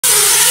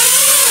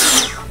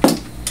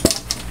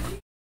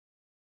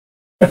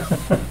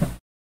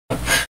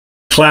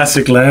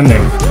Classic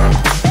landing.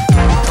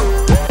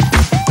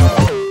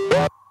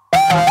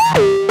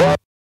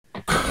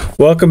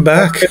 Welcome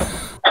back.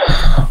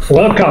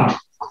 Welcome.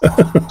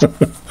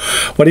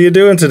 What are you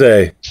doing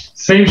today?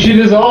 Same shit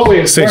as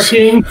always.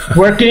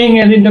 Working,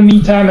 and in the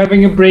meantime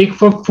having a break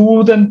for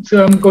food and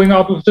going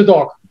out with the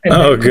dog. And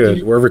oh,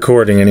 good. We're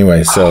recording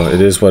anyway, so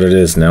it is what it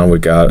is. Now we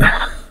got.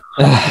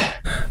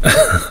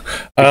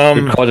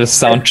 Record a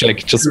sound check.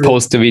 Just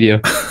post the video.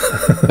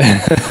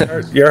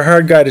 You're a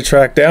hard guy to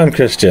track down,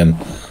 Christian.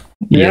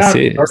 Yeah,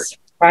 yes,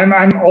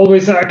 I'm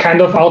always kind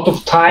of out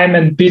of time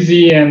and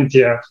busy, and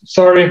yeah,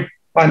 sorry.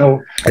 I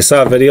know. I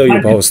saw a video you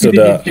posted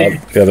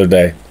the other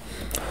day.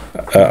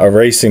 A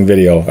racing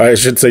video. I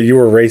should say you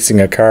were racing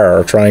a car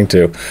or trying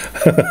to.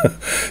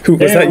 Who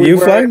was that? You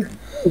flying?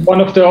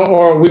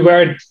 We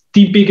were at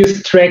the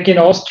biggest track in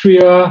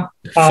Austria.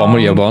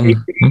 Formula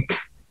One.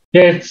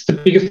 Yeah, it's the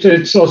biggest.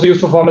 It's also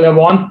used for Formula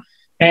One,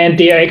 and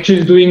they are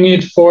actually doing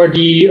it for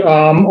the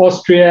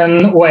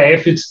Austrian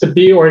ORF. It's the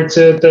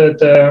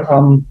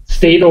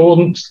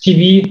state-owned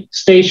TV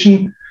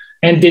station.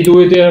 And they do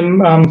it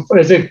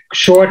as a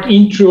short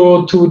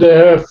intro to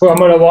the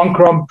Formula One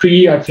Grand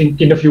Prix, I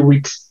think, in a few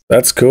weeks.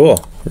 That's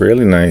cool.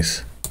 Really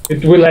nice.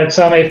 It will have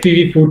some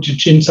FPV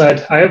footage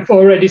inside. I have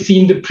already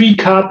seen the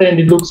pre-cut, and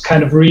it looks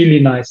kind of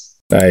really nice.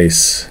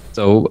 Nice.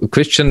 So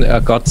Christian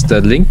got the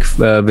link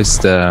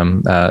with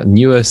the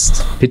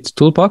newest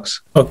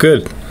PIDtoolbox. Oh,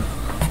 good.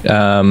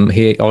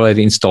 He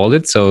already installed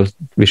it, so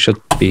we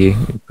should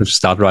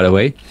start right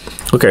away.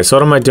 Okay, so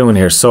what am I doing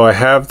here? So I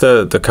have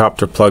the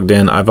copter plugged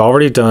in. I've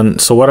already done,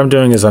 so what I'm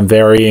doing is I'm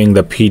varying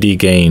the PD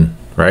gain,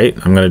 right?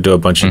 I'm going to do a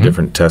bunch of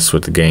different tests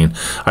with the gain.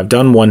 I've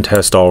done one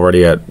test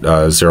already at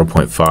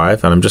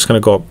 0.5, and I'm just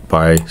going to go up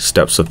by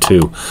steps of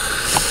 2.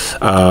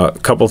 A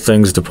couple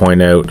things to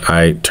point out.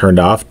 I turned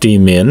off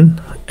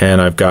D-min, and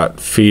I've got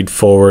feed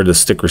forward, the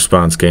stick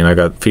response gain. I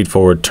got feed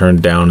forward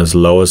turned down as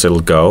low as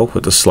it'll go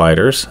with the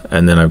sliders,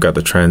 and then I've got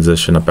the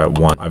transition up at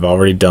 1. I've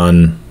already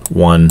done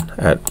 1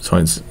 at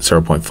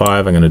 0.5.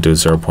 I'm going to do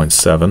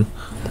 0.7.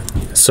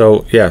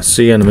 So yeah,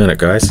 see you in a minute,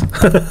 guys.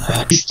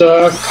 Ist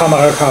der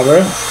Kameracover?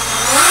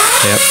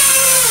 Yep.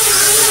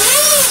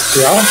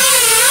 Ja.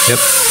 Yep.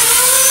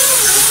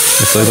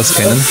 Was soll das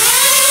kennen?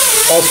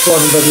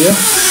 Ausbauen bei dir.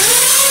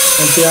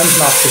 Und die haben es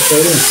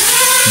nachgestellt.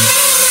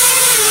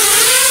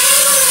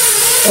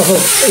 Also,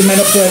 ich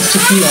meine, ob du eins zu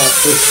viel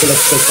hast, ist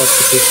vielleicht besser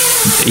ausgeführt.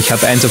 Ich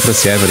habe eins auf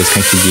Reserve, das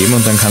kann ich dir geben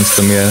und dann kannst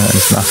du mir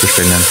eins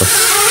nachbestellen einfach.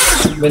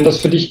 Wenn das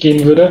für dich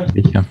gehen würde.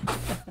 Ja.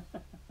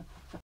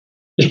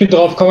 Ich bin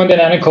drauf gekommen,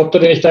 den einen Kopter,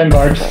 den ich da im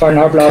Wald fallen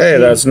habe lassen. Okay,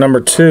 that's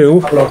number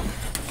 2.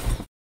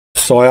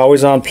 So I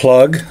always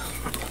unplug.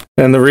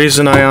 And the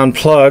reason I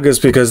unplug is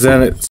because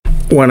then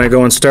when I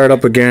go and start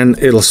up again,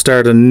 it'll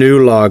start a new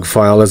log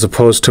file as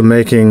opposed to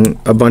making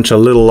a bunch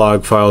of little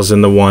log files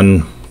in the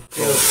one.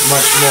 Feels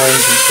much more in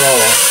control.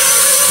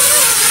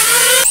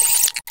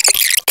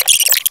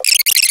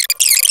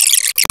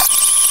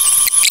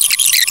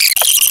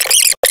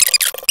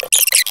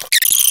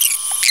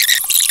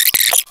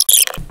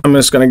 I'm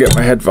just going to get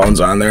my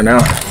headphones on there now.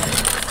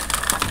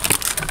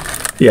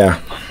 Yeah,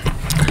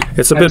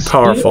 it's a bit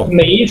powerful. I'm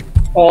amazed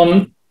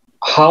on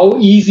how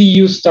easy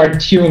you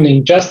start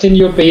tuning. Just in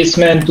your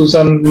basement, do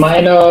some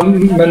minor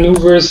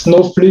maneuvers,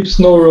 no flips,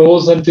 no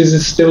rolls, and this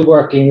is still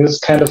working. It's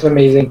kind of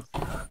amazing.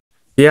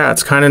 Yeah,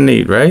 it's kind of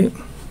neat, right?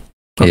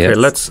 Okay,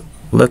 yes.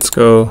 let's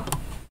go.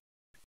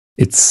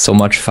 It's so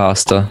much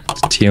faster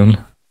to tune.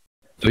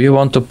 Do you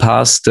want to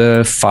pass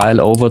the file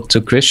over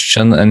to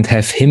Christian and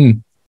have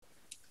him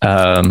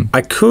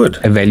I could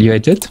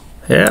evaluate it?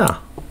 Yeah,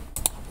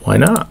 why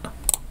not?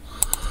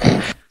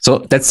 So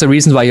that's the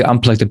reason why you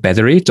unplug the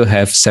battery, to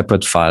have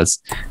separate files.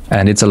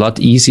 And it's a lot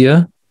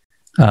easier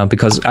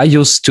because I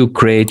used to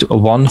create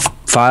one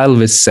file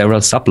with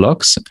several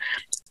sublogs,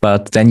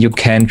 but then you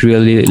can't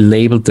really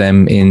label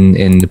them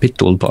in the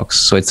PIDtoolbox.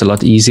 So it's a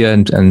lot easier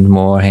and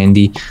more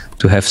handy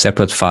to have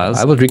separate files.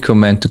 I would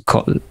recommend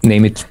to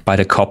name it by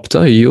the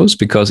copter you use,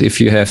 because if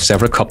you have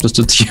several copters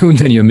to tune,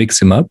 then you mix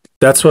them up.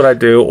 That's what I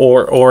do.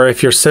 Or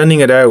if you're sending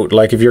it out,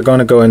 like if you're going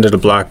to go into the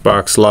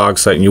blackbox log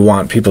site and you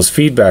want people's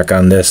feedback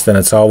on this, then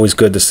it's always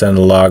good to send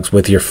the logs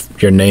with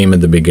your name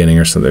at the beginning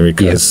or something,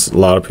 because a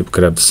lot of people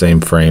could have the same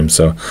frame.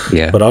 So,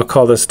 but I'll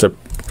call this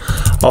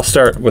I'll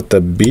start with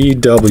the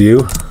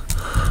BW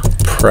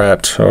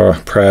Pret,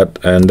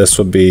 and this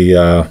would be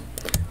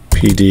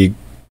PD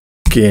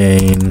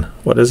gain.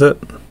 What is it?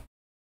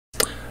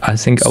 I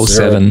think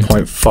 07.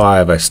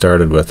 0.5 I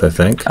started with, I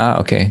think. Ah,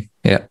 okay.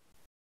 Yeah.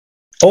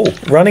 Oh,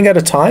 running out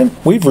of time?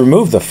 We've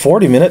removed the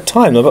 40-minute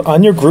time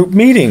on your group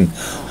meeting.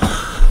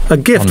 A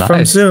gift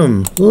from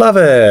Zoom. Love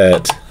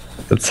it.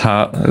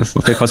 That's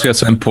because we are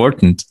so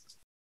important.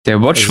 They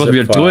watched what we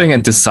are doing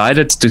and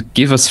decided to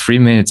give us 3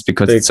 minutes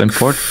because it's so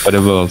important for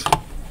the world.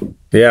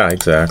 Yeah,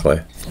 exactly.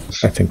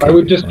 I think I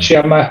would just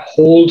share my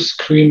whole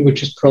screen,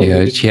 which is probably...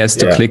 Yeah, she has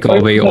to click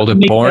away all the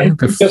porn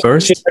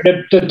first.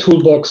 The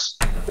toolbox.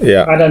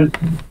 Yeah. And then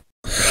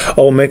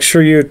Oh, make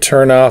sure you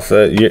turn off.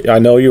 I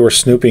know you were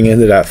snooping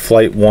into that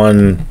Flight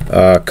 1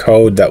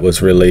 code that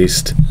was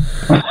released.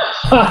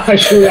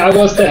 Actually, I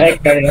was the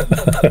hacker.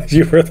 Yeah.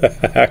 You were the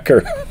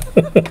hacker.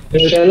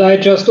 Shall I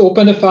just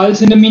open the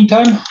files in the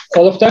meantime?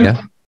 All of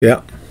them?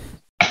 Yeah.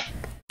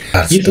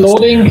 It's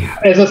loading.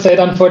 As I said,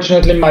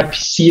 unfortunately, my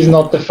PC is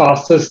not the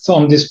fastest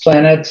on this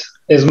planet,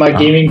 as my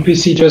gaming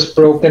PC just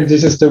broke, and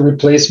this is the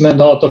replacement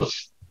out of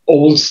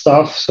old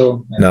stuff.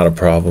 So not a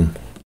problem.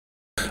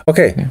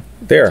 Okay,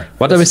 there.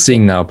 What are we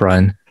seeing now,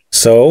 Brian?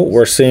 So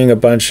we're seeing a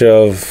bunch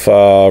of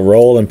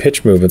roll and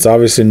pitch movements.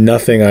 Obviously,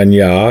 nothing on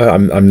yaw.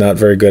 I'm not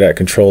very good at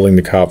controlling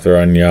the copter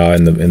on yaw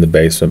in the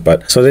basement.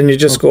 But so then you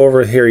just go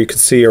over here. You can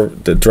see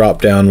the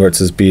drop down where it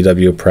says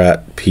BW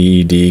Prat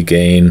PED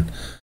gain.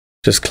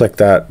 Just click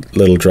that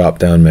little drop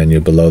down menu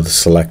below the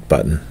select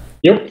button.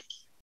 Yep.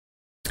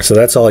 So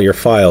that's all your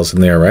files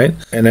in there, right?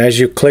 And as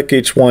you click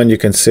each one, you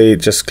can see.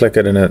 Just click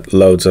it and it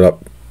loads it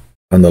up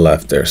on the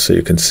left there, so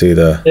you can see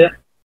the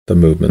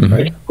movement.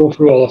 Right? Go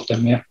through all of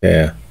them. Yeah.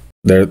 Yeah.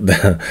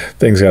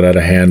 Things got out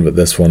of hand with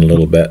this one a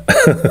little bit.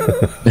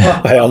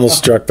 I almost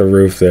struck the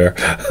roof there.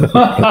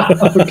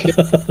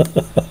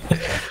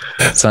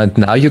 So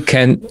now you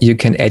can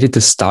edit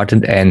the start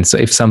and end. So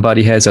if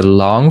somebody has a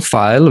long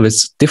file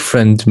with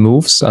different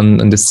moves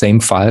on the same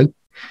file,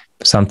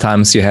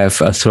 sometimes you have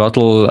a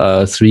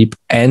throttle, sweep,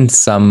 and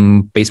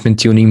some basement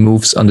tuning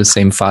moves on the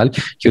same file,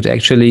 you'd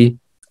actually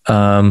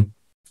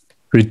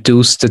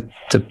reduce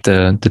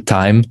the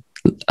time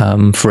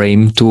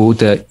frame to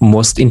the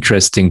most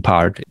interesting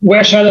part.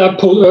 Where shall I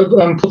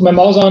put my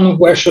mouse on?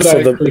 Where should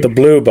I click? The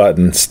blue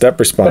button, step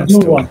response. The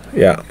blue one.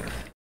 Yeah.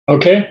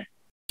 Okay.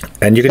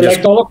 And you can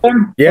select all of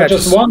them? Yeah, or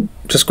just one?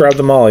 Just grab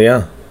them all,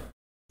 yeah.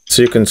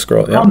 So you can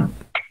scroll. Yeah.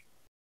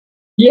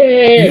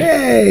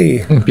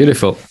 Yay!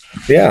 Beautiful.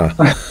 Yeah.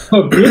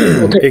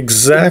 Okay.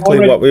 Exactly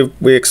what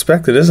we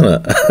expected, isn't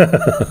it?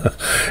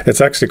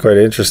 It's actually quite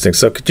interesting.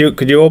 So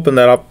could you open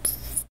that up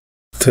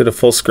to the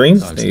full screen?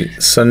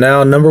 So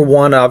now number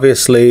one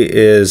obviously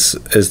is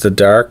the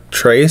dark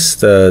trace,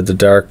 the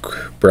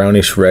dark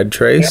brownish red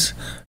trace.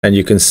 Yeah. And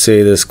you can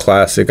see this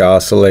classic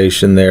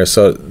oscillation there.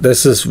 So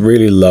this is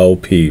really low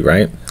P,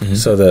 right?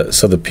 Mm-hmm.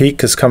 So the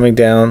peak is coming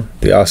down,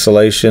 the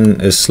oscillation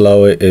is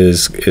slow, it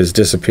is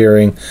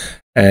disappearing,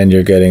 and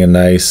you're getting a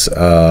nice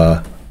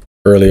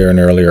earlier and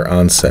earlier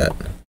onset.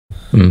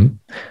 Mm-hmm.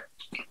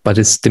 But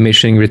it's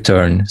diminishing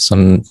return, so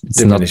it's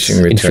diminishing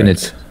not returns.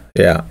 Infinite.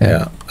 Yeah.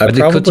 I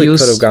probably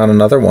could have gone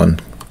another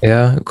one.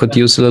 Yeah, could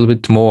use a little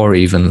bit more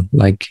even,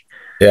 like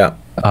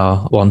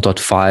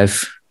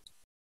 1.5.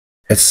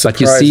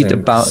 But you see the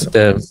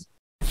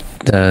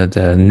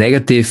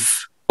negative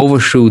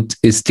overshoot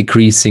is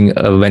decreasing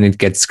when it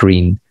gets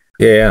green.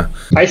 Yeah.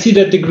 I see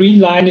that the green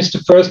line is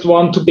the first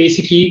one to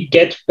basically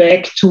get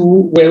back to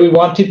where we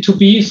want it to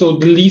be. So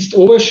the least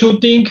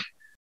overshooting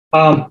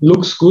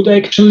looks good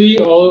actually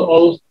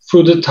all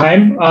through the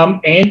time.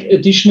 And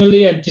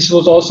additionally, and this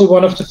was also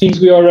one of the things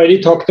we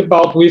already talked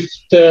about with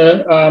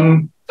the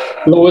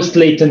lowest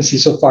latency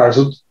so far.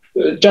 So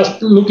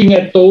just looking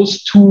at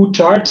those two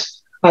charts,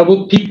 I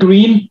would pick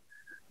green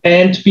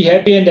and be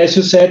happy. And as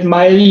you said,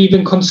 might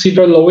even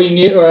consider lowering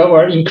it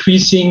or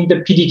increasing the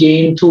PD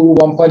gain to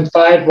 1.5,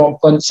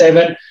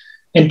 1.7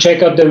 and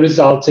check out the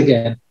results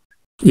again.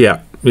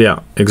 Yeah,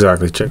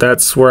 exactly.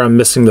 That's where I'm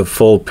missing the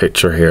full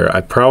picture here. I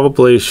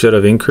probably should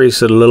have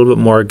increased it a little bit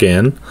more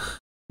again.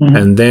 Mm-hmm.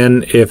 And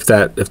then if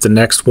the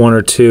next one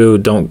or two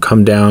don't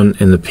come down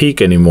in the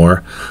peak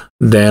anymore,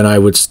 then I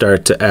would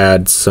start to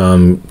add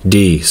some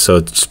D. So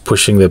it's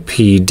pushing the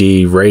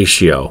PD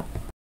ratio.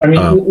 I mean,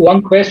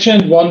 one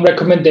question, one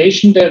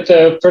recommendation, that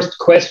the first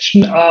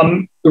question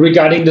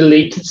regarding the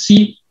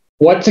latency,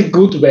 what's a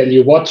good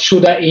value? What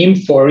should I aim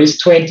for? Is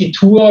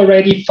 22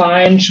 already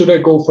fine? Should I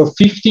go for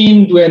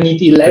 15? Do I need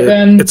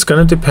 11? It's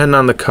going to depend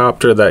on the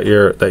copter that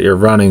you're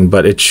running,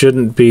 but it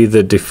shouldn't be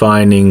the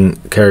defining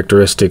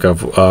characteristic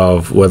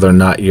of whether or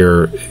not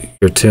your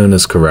tune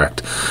is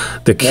correct.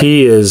 The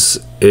key is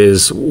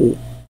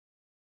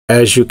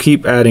as you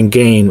keep adding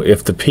gain,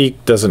 if the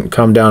peak doesn't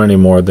come down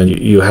anymore, then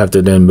you have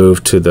to then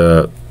move to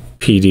the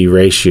PD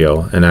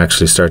ratio and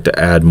actually start to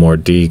add more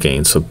D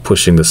gain, so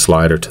pushing the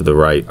slider to the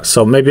right.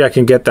 So maybe I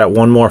can get that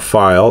one more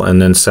file and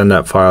then send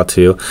that file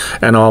to you.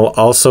 And I'll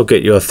also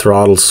get you a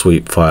throttle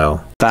sweep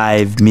file.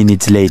 5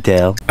 minutes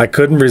later. I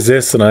couldn't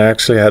resist and I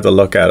actually had to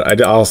look at it. I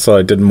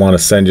didn't want to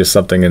send you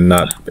something and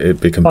not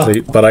it be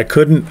complete, but I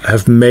couldn't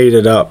have made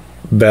it up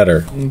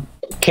better.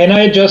 Can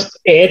I just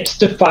add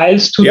the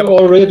files to the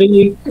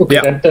already? Okay,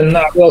 and then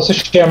I will also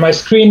share my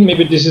screen.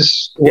 Maybe this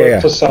is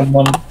work for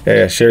someone.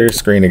 Yeah, share your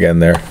screen again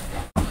there.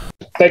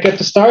 Back at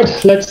the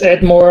start, let's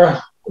add more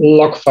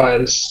log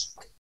files.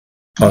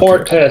 Okay.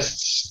 More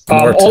tests.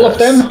 All of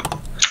them?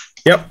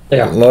 Yep.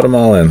 Yeah. Load them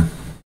all in.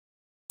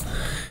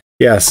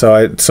 Yeah,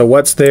 so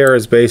what's there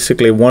is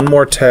basically one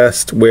more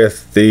test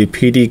with the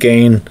PD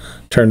gain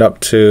turned up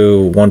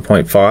to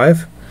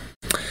 1.5.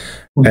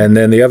 And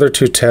then the other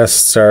two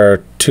tests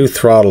are 2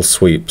 throttle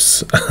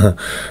sweeps.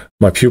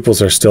 My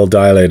pupils are still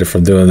dilated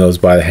from doing those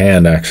by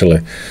hand, actually.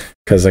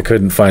 because I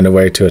couldn't find a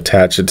way to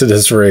attach it to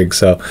this rig.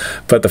 So,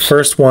 but the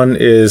first one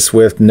is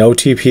with no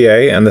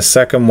TPA, and the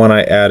second one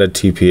I added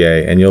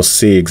TPA, and you'll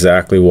see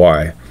exactly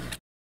why.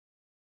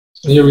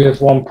 Here we have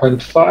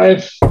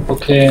 1.5.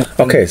 Okay.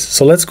 Okay,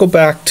 so let's go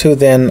back to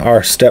then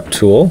our step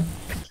tool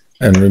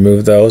and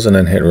remove those and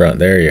then hit run.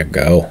 There you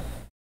go.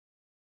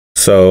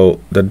 So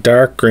the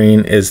dark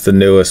green is the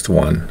newest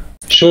one.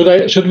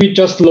 Should we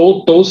just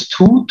load those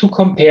two to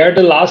compare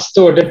the last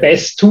or the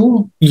best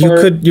two?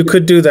 You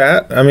could do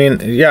that. I mean,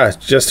 yeah,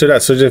 just do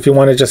that. So if you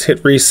want to just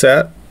hit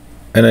reset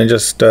and then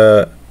just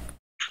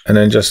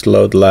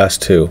load the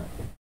last two.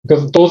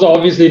 Because those are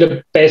obviously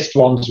the best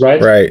ones, right?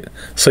 Right.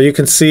 So you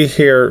can see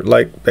here,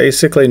 like,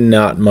 basically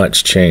not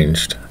much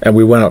changed. And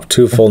we went up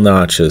 2 full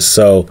notches.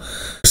 So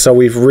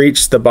we've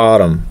reached the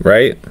bottom,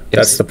 right? Yes.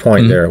 That's the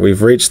point there.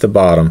 We've reached the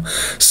bottom.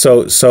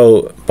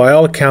 So by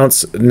all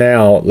accounts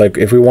now, like,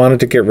 if we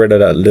wanted to get rid of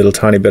that little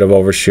tiny bit of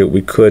overshoot,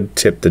 we could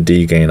tip the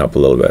D gain up a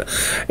little bit.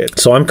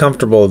 So I'm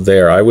comfortable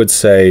there. I would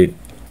say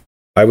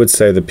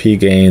the P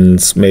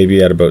gains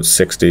maybe at about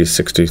 60,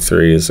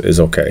 63 is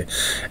okay.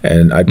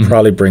 And I'd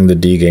probably bring the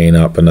D gain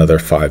up another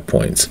 5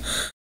 points.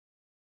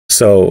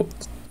 So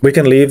we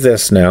can leave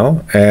this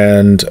now.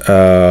 And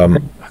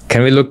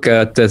can we look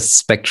at the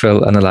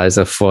spectral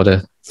analyzer for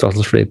the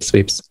throttle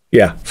sweeps?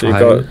 Yeah, so you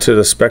go to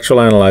the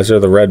spectral analyzer,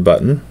 the red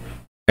button.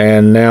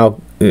 And now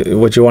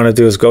what you want to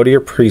do is go to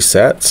your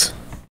presets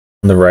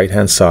on the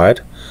right-hand side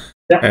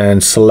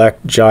and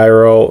select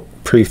gyro,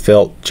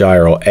 pre-filt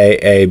gyro,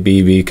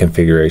 AABB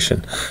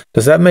configuration.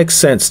 Does that make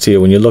sense to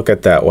you when you look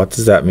at that? What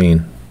does that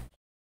mean?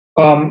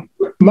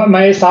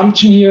 My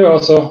assumption here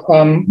also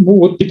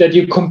would be that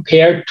you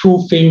compare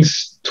two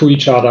things to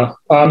each other.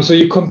 So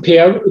you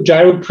compare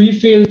gyro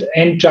pre-filt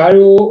and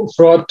gyro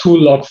for two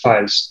log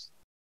files.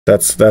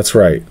 That's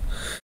right.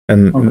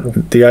 And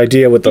the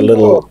idea with the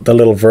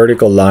little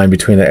vertical line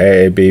between the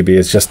AABB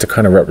is just to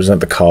kind of represent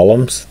the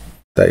columns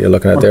that you're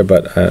looking at there,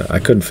 but I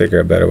couldn't figure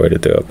a better way to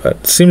do it. But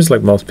it seems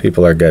like most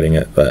people are getting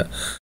it. But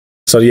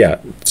so yeah,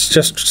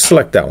 just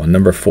select that one,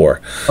 number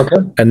 4. Okay.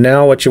 And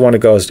now what you want to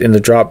go is in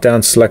the drop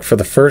down, select for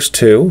the first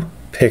 2,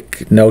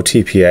 pick no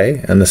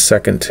TPA, and the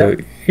second 2.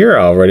 Yeah. You're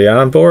already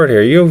on board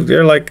here.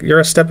 You're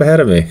a step ahead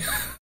of me.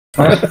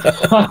 All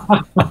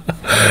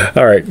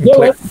right.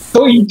 Yeah,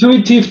 so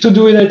intuitive to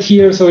do that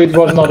here, so it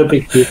was not a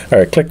big deal. All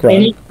right, click run.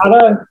 Any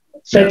other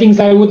settings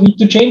I would need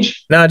to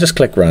change? No, just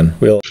click run.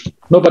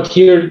 No, but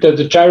here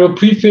the gyro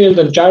pre-filt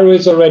and gyro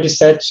is already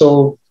set,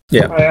 so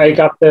yeah, I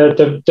got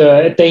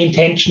the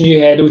intention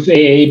you had with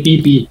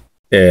AABB.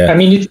 Yeah. I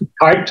mean,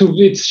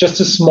 it's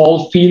just a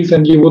small field,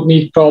 and you would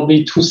need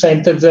probably 2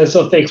 sentences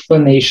of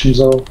explanation.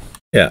 So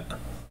yeah.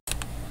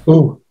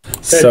 Ooh,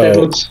 that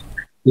looks.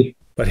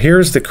 But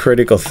here's the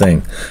critical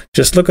thing.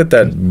 Just look at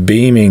that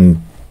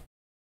beaming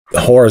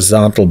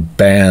horizontal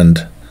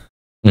band.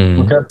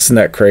 Okay. Isn't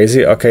that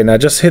crazy? Okay, now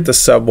just hit the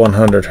sub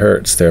 100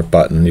 hertz there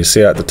button. You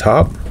see at the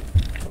top?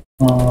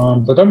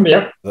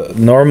 Yeah.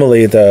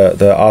 Normally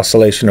the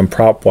oscillation and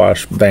prop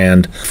wash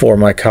band for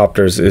my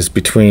copters is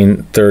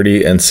between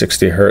 30 and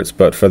 60 hertz,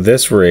 but for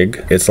this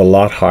rig, it's a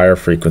lot higher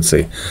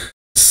frequency.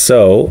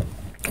 So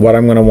what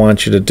I'm going to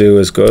want you to do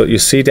is go, you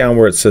see down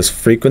where it says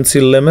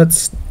frequency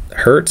limits,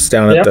 hertz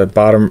down at the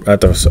bottom,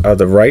 at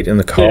the right in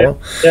the column.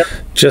 Yeah.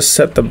 Just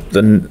set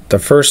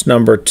the first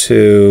number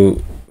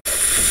to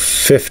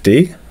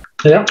 50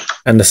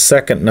 and the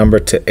second number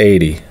to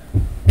 80.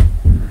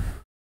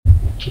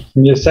 Give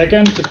me a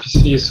second, the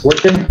PC is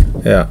working.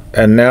 Yeah,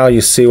 and now you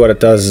see what it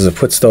does is it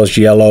puts those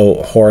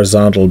yellow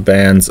horizontal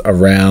bands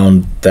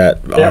around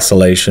that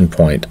oscillation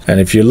point. And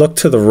if you look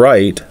to the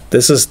right,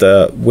 this is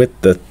with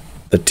the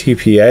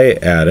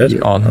TPA added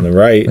on the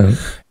right,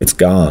 it's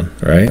gone,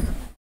 right?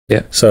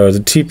 Yeah. So the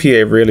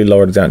TPA really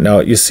lowered it down. Now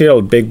you see a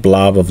big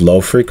blob of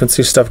low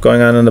frequency stuff going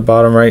on in the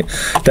bottom right.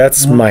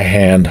 That's my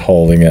hand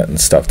holding it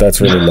and stuff. That's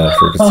really low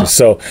frequency.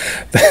 So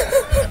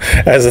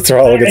as the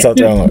throttle gets up,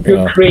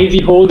 you're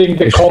crazy holding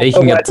the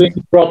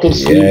throttle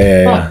sleeve.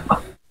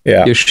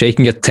 Yeah. You're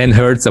shaking at 10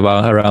 hertz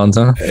around,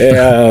 huh?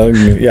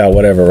 Yeah,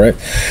 whatever, right?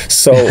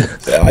 So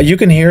you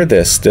can hear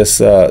this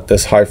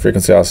high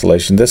frequency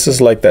oscillation. This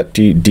is like that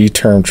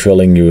D-term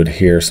trilling you would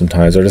hear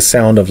sometimes, or the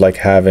sound of like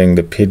having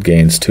the PID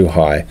gains too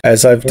high.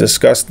 As I've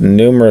discussed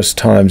numerous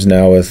times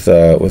now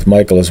with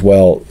Michael as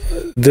well,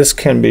 this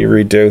can be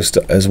reduced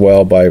as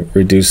well by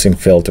reducing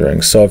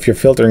filtering. So if your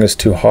filtering is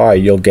too high,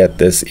 you'll get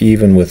this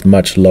even with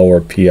much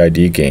lower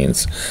PID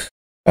gains.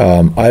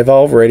 I've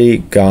already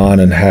gone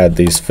and had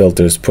these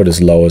filters put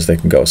as low as they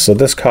can go. So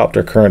this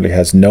copter currently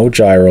has no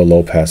gyro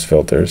low-pass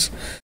filters,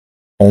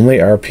 only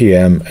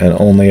RPM, and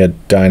only a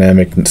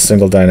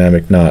single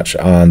dynamic notch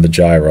on the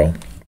gyro.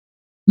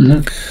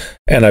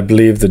 And I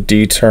believe the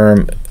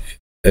D-term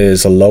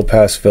is a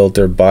low-pass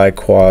filter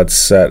bi-quad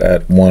set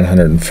at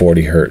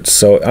 140 hertz.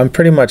 So I'm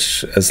pretty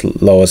much as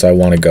low as I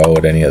want to go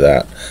at any of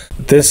that.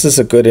 This is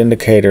a good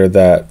indicator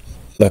that,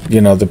 look,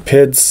 the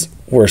PIDs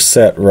were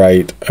set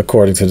right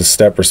according to the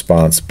step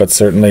response, but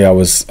certainly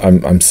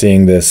I'm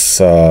seeing this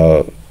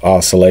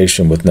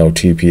oscillation with no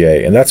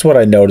TPA, and that's what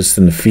I noticed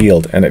in the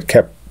field, and it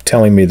kept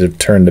telling me to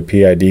turn the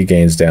PID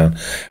gains down,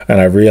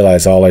 and I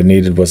realized all I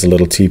needed was a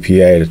little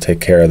TPA to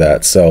take care of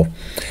that. So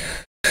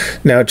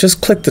now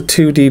just click the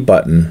 2D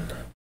button.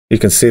 You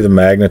can see the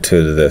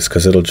magnitude of this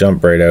because it'll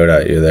jump right out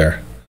at you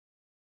there.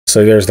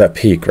 So there's that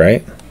peak,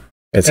 right?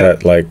 It's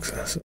at like,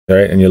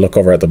 right, and you look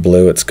over at the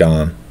blue, it's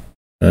gone,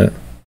 right?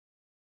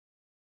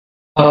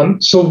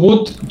 So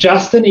would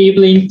just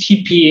enabling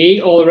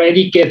TPA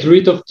already get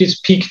rid of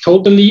this peak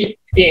totally?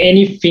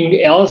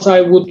 Anything else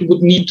I would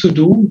need to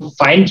do?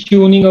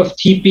 Fine-tuning of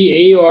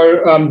TPA,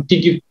 or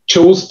did you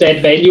choose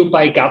that value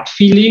by gut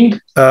feeling?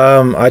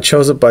 I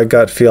chose it by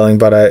gut feeling,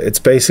 but it's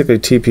basically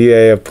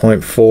TPA of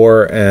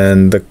 0.4,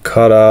 and the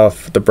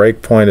cutoff, the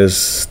break point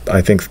is, I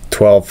think,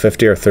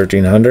 1250 or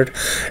 1300.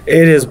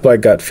 It is by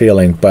gut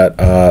feeling, but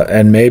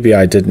and maybe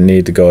I didn't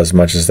need to go as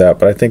much as that,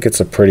 but I think it's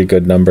a pretty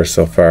good number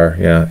so far.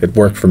 Yeah, it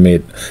worked for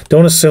me.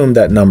 Don't assume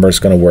that number is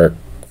going to work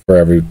for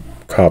every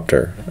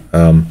copter.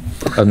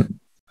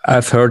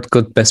 I've heard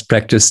good best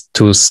practice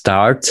to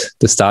start.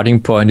 The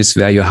starting point is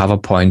where your hover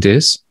point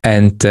is,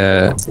 and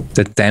the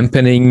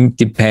dampening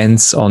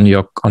depends on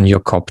your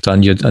copter,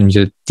 on your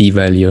D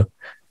value.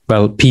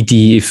 Well,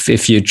 PD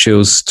if you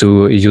choose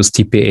to use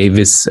TPA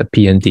with a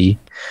P and D.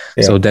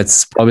 Yeah. So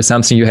that's probably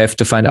something you have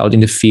to find out in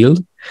the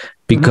field,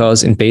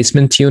 because in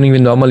basement tuning we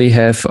normally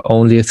have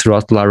only a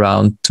throttle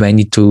around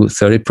 20 to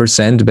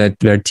 30%,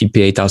 where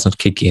TPA does not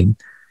kick in.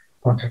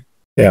 Okay.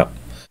 Yeah.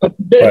 But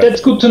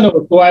that's good to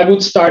know. So I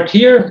would start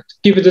here,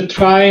 give it a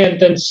try, and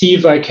then see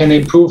if I can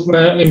improve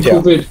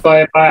it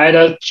by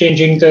either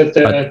changing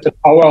the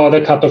power or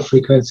the cutoff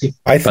frequency.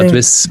 But with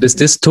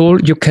this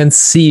tool, you can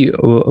see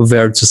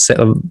where to set,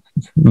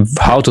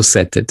 how to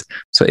set it.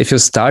 So if you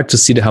start to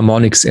see the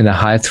harmonics in a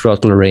high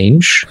throttle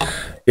range,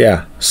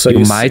 so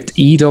you might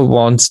either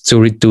want to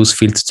reduce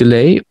field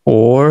delay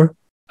or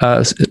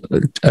play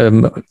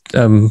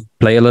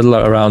a little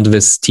around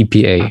with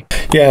TPA.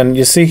 Yeah, and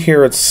you see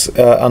here it's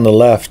on the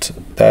left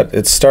that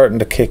it's starting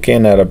to kick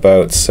in at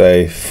about,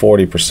 say,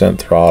 40%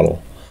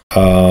 throttle.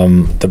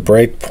 The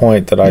break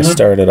point that I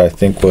started, I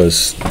think,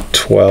 was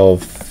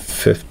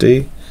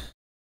 1250.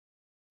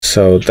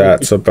 So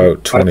that's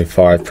about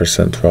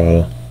 25%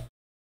 throttle.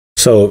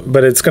 So,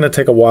 but it's going to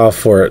take a while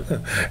for it.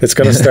 It's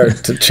going to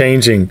start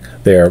changing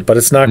there, but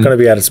it's not going to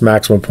be at its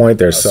maximum point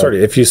there. So,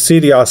 if you see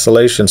the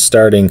oscillation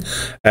starting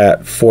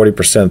at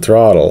 40%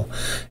 throttle,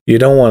 you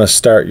don't want to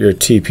start your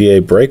TPA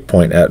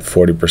breakpoint at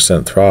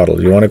 40%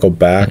 throttle. You want to go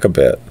back a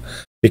bit,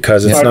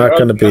 because it's not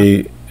going to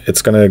be,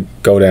 it's going to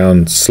go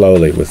down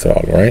slowly with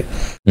throttle, right?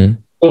 So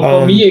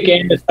for me,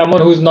 again, as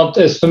someone who's not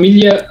as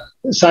familiar,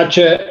 such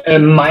a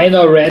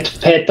minor red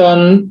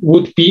pattern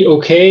would be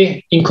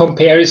okay in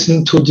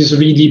comparison to these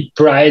really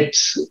bright,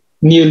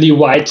 nearly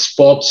white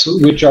spots,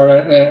 which are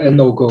a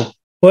no-go.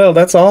 Well,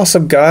 that's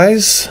awesome,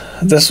 guys.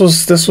 This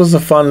was a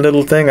fun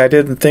little thing. I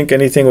didn't think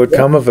anything would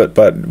come of it,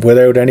 but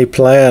without any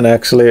plan,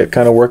 actually, it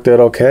kind of worked out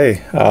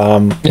okay.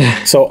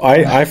 So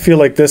I feel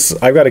like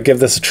I've got to give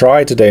this a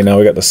try today. Now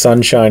we got the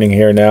sun shining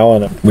here now,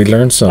 and we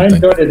learned something. I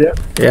enjoyed it,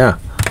 yeah.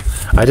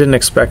 I didn't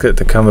expect it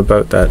to come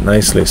about that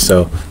nicely,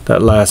 so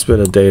that last bit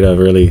of data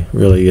really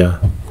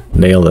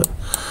nailed it.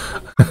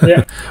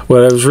 Yeah.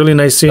 Well, it was really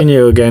nice seeing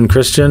you again,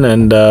 Christian,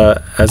 and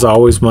as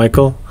always,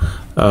 Michael,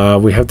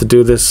 we have to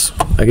do this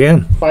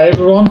again. Bye,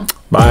 everyone.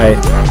 Bye.